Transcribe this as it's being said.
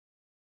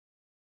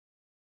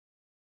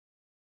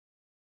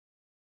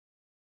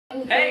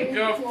Hey,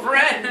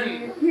 girlfriend!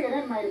 Yeah,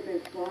 that might have been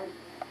fun.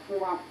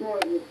 So I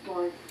thought it was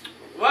fun.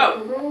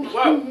 Whoa,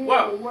 whoa,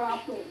 whoa!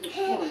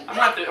 I'm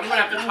gonna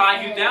have to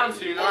tie you down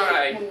soon, aren't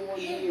I?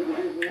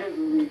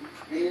 Oh,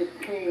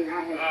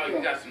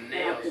 you got some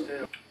nails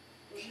too.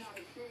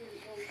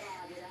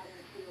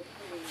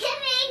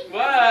 Timmy!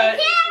 What?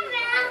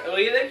 Camera! Look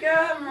at the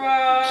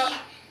camera!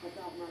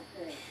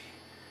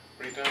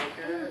 What are you still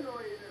looking at it?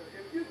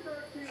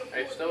 Are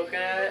you still looking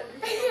at it?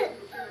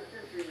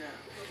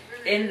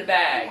 In the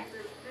bag.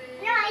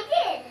 No, I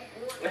did.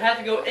 It has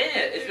to go in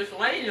it. It's just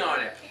laying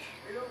on it.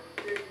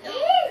 Is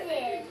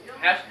it?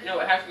 No,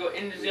 it has to go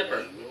in the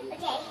zipper.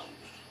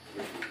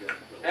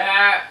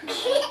 Okay.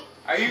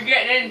 Are you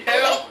getting in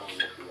too?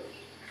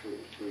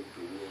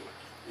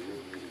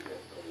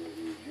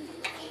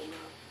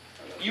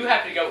 You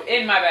have to go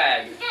in my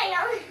bag.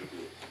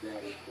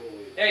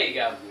 There you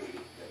go.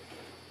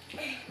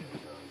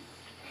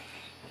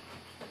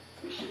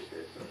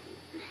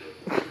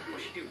 What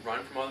should you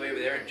run from all the way over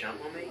there and jump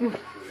on me? When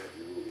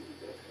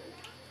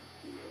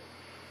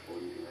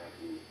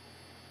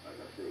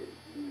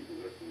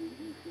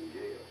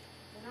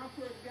I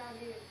first got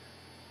here,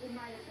 it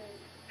might have been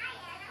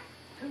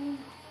 200,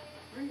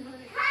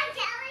 300. Hi,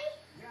 Kelly.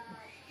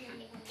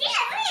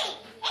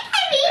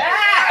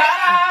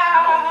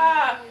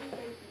 Ah!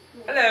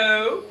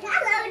 Hello.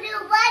 Hello,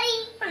 little buddy.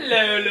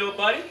 Hello, little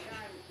buddy.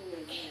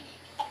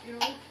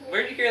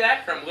 Where'd you hear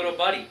that from, little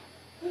buddy?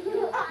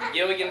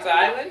 Gilligan's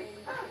Island?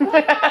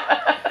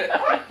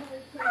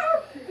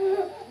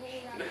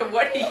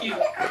 What are you?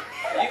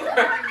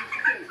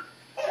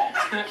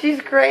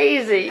 She's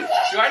crazy.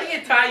 Do I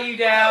need to tie you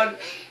down?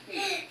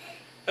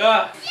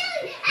 Ugh.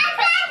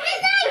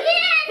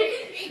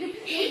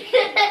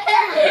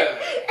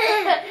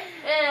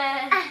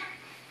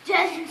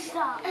 Doesn't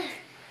stop.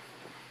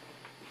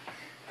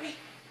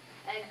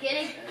 I'm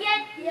gonna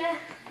get ya.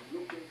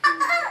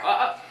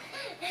 Oh.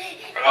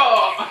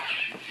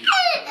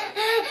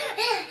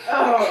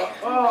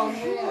 Oh,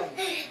 man.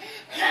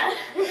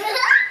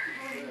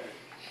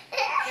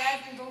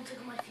 Jasmine, don't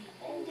tickle my feet.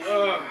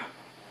 Ugh.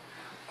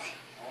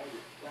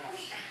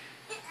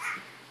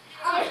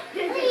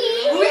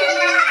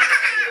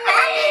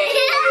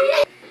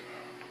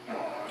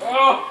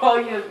 Oh,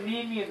 you just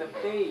need me in the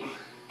face.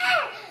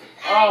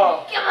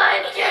 Oh. Come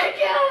on,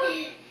 Jojo.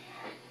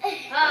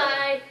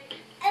 Hi.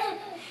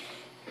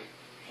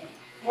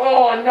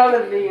 Oh,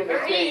 another knee in the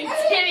face.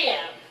 Timmy up.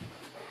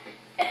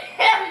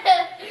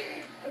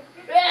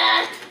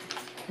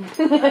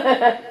 Good.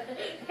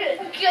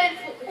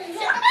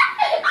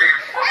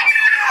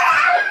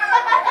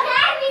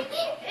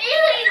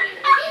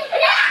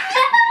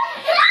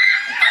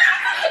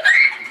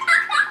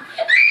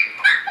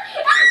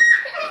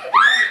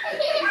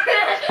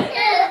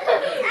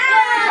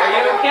 Are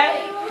you okay?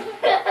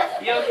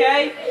 You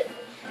okay?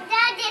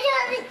 Dad, get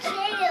on the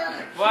chair.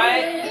 What?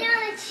 Get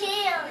on the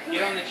chair.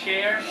 Get on the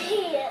chair?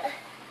 Yeah.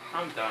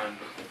 I'm done.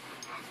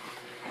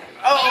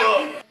 Oh!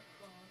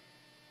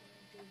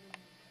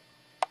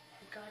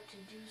 We got to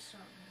do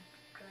something,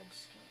 cried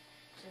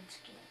said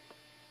Skin.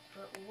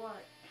 But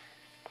what?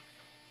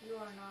 You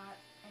are not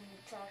an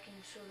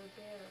attacking sort of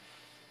bear.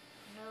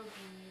 No,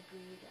 Beanie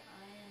agreed.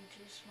 I am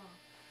too small.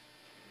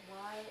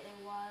 Why a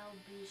wild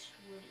beast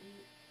would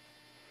eat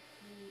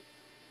meat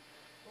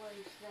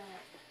like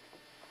that?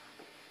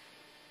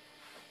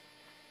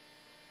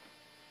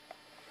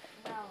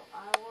 Now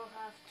I will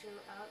have to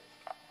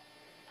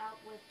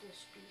outwit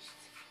this beast.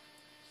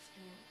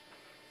 Skin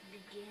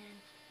began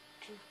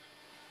to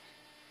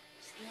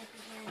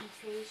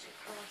pace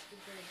across the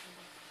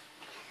bedroom.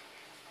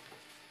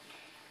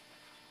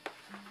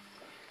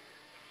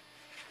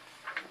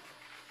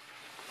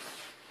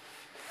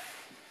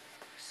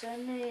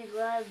 Suddenly,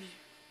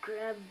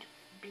 grabbed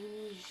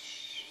Beanie's.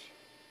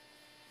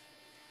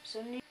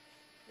 Suddenly,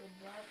 would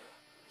never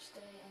stay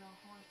in a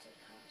haunted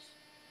house.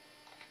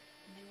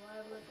 Do I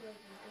look like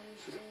a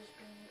ghost? Says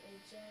Beanie,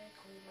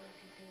 exactly like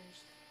a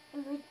ghost.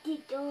 It was the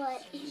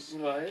dark.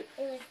 What?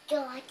 It was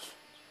dark.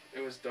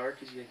 It was dark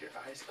because you had your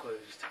eyes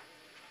closed.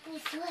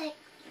 Guess what?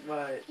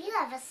 What? You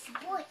have a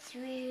sports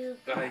room.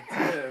 I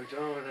do,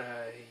 don't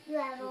I? You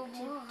have a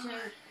wall.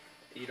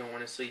 You don't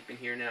want to sleep in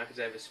here now because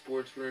I have a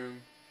sports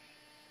room?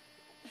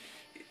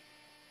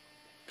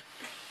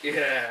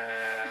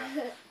 Yeah.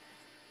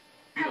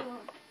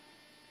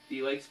 Do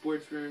you like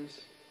sports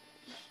rooms?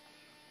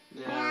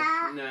 No.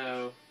 Yeah.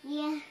 No.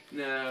 Yeah.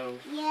 No.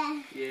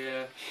 Yeah.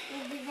 Yeah.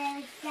 There's a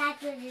very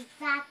soccer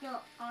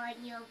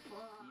on your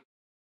ball.